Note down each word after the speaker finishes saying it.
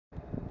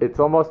It's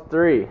almost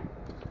 3.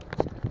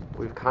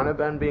 We've kind of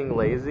been being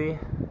lazy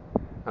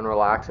and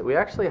relaxed. We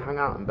actually hung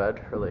out in bed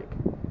for like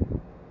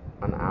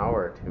an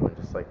hour or 2 and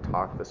just like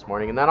talked this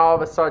morning. And then all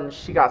of a sudden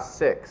she got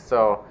sick.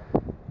 So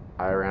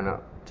I ran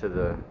up to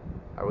the,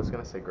 I was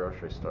going to say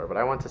grocery store, but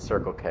I went to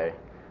Circle K.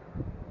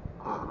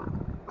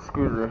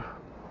 Excuse me.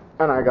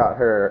 And I got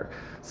her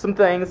some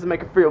things to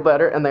make her feel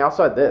better. And they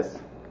also had this.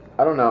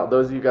 I don't know,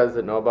 those of you guys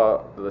that know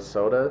about the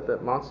soda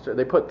that Monster,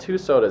 they put 2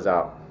 sodas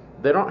out.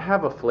 They don't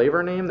have a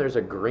flavor name. There's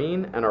a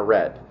green and a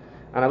red.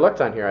 And I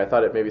looked on here. I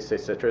thought it maybe say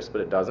citrus, but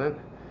it doesn't.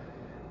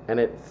 And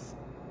it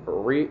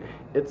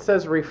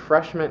says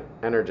refreshment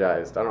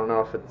energized. I don't know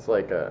if it's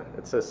like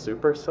it says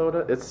super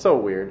soda. It's so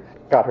weird.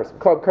 Got her some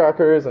club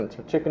crackers and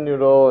some chicken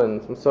noodle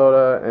and some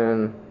soda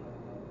and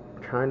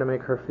trying to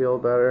make her feel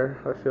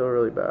better. I feel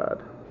really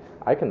bad.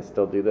 I can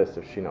still do this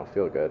if she don't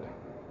feel good.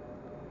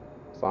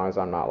 As long as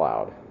I'm not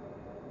loud.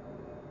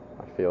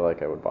 I feel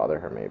like I would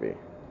bother her maybe.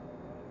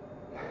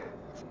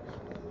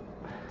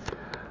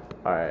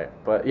 Alright,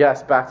 but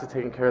yes, back to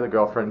taking care of the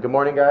girlfriend. Good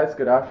morning, guys.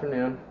 Good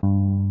afternoon.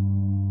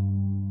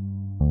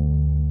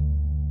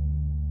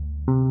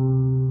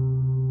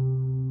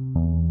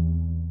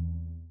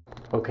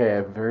 Okay,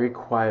 I very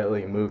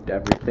quietly moved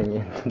everything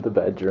into the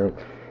bedroom,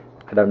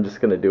 and I'm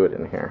just gonna do it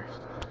in here.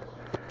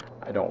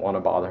 I don't want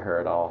to bother her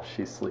at all.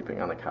 She's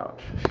sleeping on the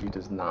couch. She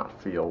does not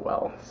feel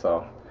well,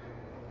 so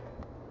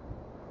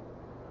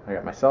I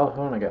got my cell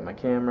phone, I got my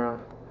camera.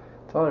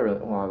 That's all I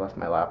really, well, I left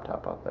my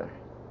laptop out there.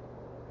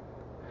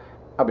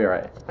 I'll be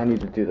alright. I need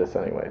to do this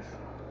anyways.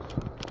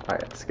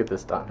 Alright, let's get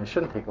this done. It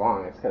shouldn't take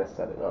long. I just gotta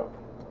set it up.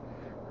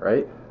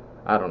 Right?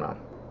 I don't know.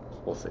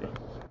 We'll see.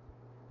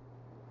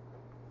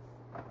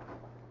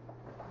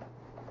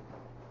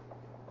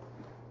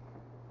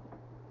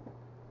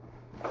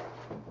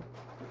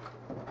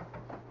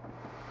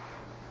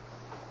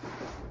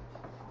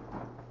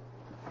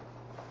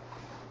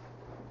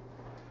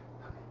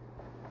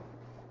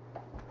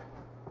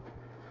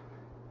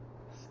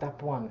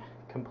 Step 1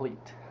 complete.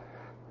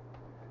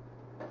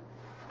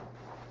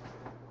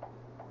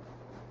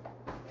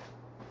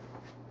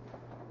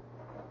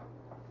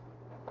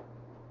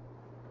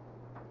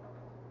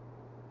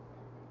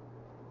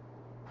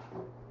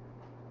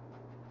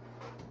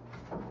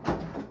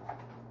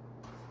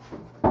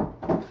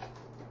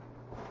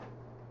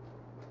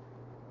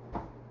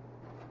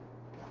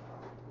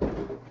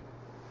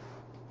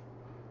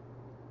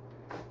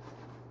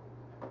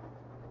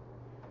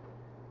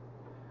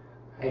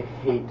 I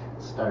hate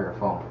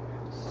styrofoam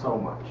so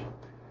much.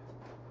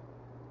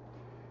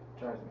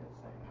 Drives me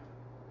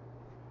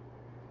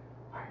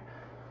insane.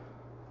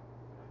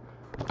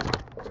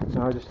 Alright.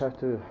 Now I just have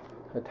to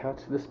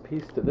attach this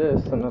piece to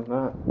this and then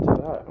that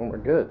to that, and we're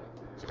good.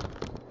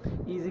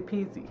 Easy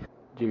peasy.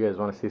 Do you guys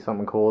want to see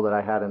something cool that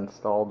I had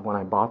installed when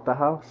I bought the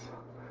house?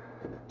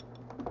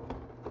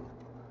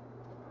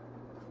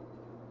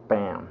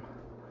 Bam.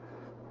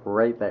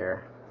 Right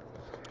there.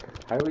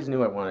 I always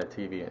knew I wanted a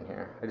TV in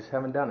here. I just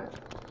haven't done it.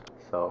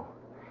 So,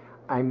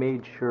 I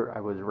made sure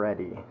I was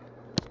ready.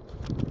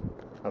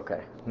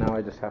 Okay, now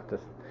I just have to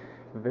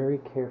very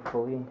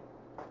carefully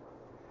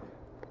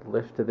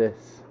lift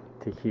this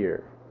to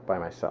here by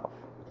myself.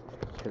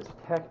 Because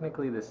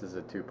technically this is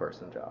a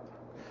 2-person job.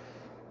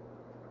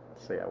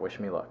 So yeah, wish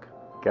me luck.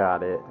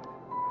 Got it.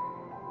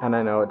 And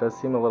I know it does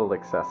seem a little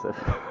excessive.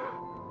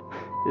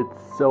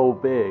 It's so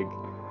big.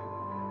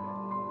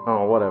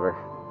 Oh, whatever.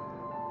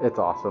 It's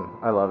awesome.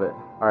 I love it.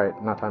 Alright,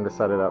 now time to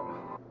set it up.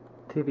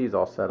 TV's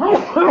all set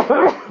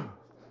up.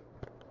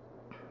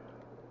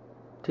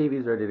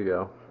 TV's ready to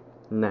go.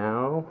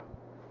 Now,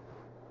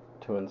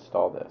 to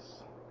install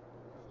this.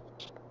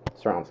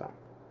 Surround sound.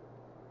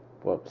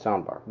 Well,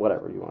 sound bar.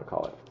 Whatever you want to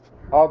call it.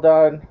 All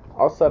done.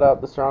 All set up.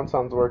 The surround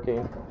sound's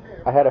working.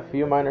 I had a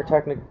few minor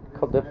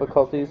technical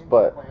difficulties,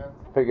 but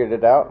figured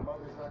it out.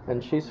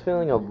 And she's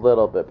feeling a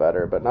little bit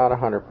better, but not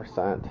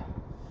 100%.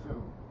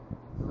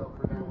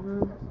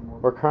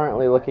 We're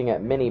currently looking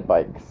at mini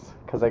bikes,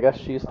 because I guess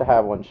she used to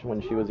have one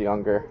when she was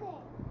younger.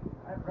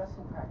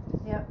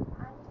 Yep.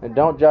 And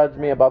don't judge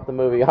me about the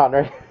movie,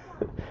 Andre.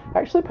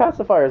 Actually,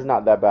 Pacifier is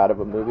not that bad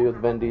of a movie with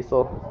Vin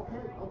Diesel.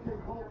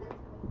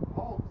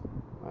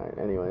 Alright,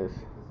 anyways.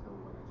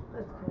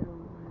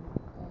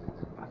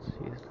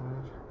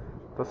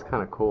 That's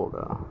kind of cool,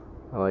 though.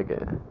 I like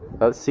it.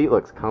 That seat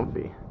looks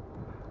comfy.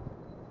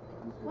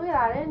 Look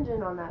at that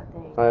engine on that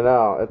thing. I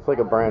know. It's like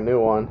a brand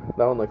new one.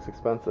 That one looks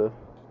expensive.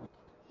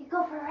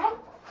 Go for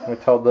it. We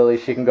told Lily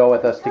she can go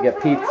with us to get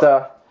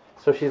pizza,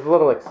 so she's a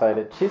little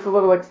excited. She's a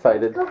little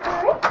excited. Go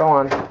for it. Go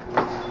on.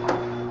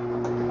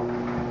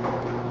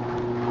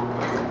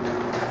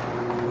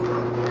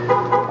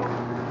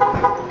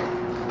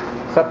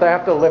 Except I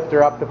have to lift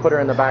her up to put her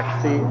in the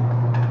back seat.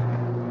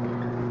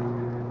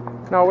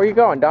 No, where you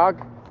going,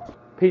 dog?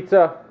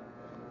 Pizza.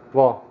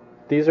 Well,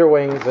 these are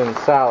wings and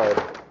salad.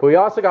 But we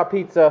also got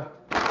pizza.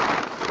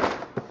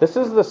 This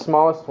is the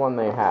smallest one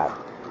they had.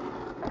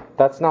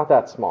 That's not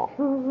that small.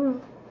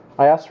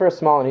 I asked for a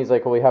small and he's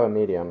like, well, we have a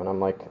medium. And I'm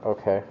like,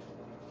 okay.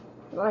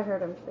 Well, I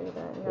heard him say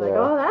that. And you're Yeah.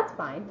 like, oh, that's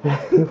fine.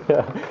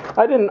 Yeah.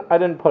 I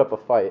didn't put up a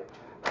fight.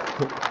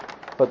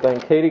 But then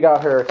Katie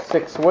got her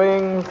 6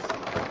 wings.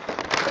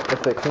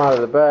 If they come out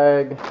of the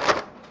bag.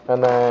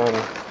 And then,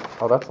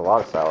 oh, that's a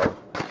lot of salad.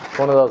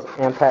 One of those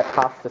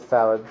antipasta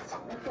salads.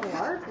 That's a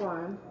large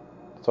one.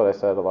 That's what I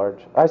said, a large.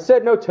 I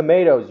said no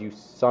tomatoes, you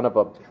son of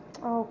a...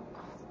 Oh,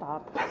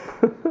 stop.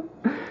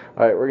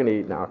 Alright, we're gonna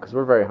eat now, because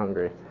we're very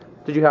hungry.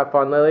 Did you have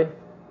fun, Lily?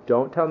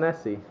 Don't tell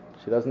Nessie.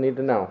 She doesn't need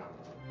to know.